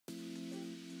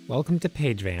Welcome to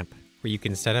PageVamp, where you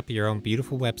can set up your own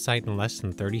beautiful website in less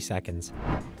than 30 seconds.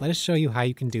 Let us show you how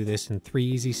you can do this in 3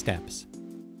 easy steps.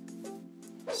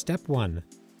 Step 1.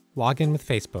 Log in with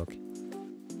Facebook.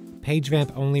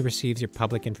 PageVamp only receives your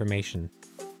public information.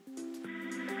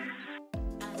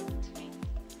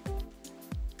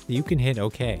 You can hit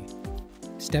OK.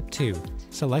 Step 2.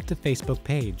 Select a Facebook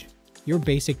page. Your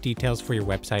basic details for your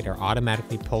website are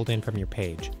automatically pulled in from your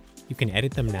page. You can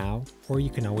edit them now, or you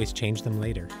can always change them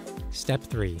later. Step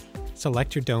 3.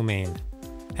 Select your domain.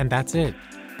 And that's it.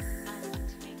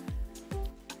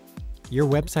 Your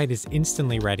website is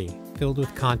instantly ready, filled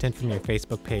with content from your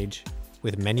Facebook page,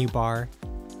 with menu bar,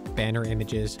 banner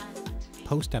images,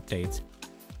 post updates,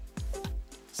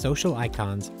 social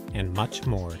icons, and much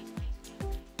more.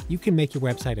 You can make your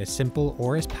website as simple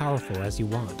or as powerful as you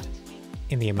want,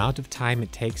 in the amount of time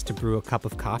it takes to brew a cup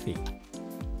of coffee.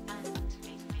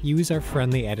 Use our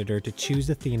friendly editor to choose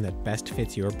the theme that best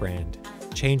fits your brand.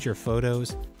 Change your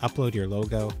photos, upload your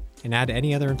logo, and add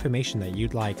any other information that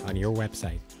you'd like on your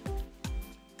website.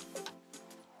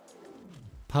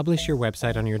 Publish your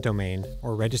website on your domain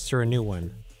or register a new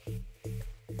one.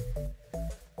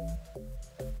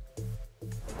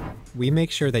 We make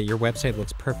sure that your website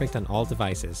looks perfect on all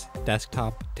devices,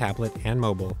 desktop, tablet, and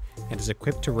mobile, and is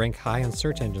equipped to rank high on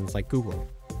search engines like Google.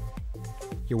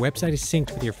 Your website is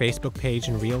synced with your Facebook page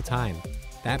in real time.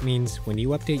 That means when you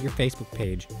update your Facebook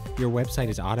page, your website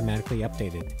is automatically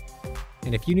updated.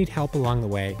 And if you need help along the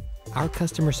way, our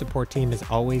customer support team is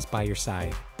always by your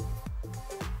side.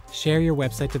 Share your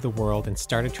website to the world and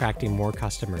start attracting more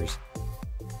customers.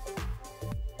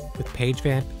 With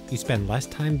PageVamp, you spend less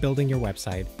time building your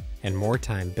website and more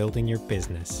time building your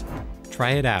business.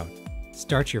 Try it out.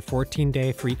 Start your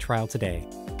 14-day free trial today.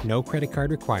 No credit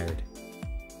card required.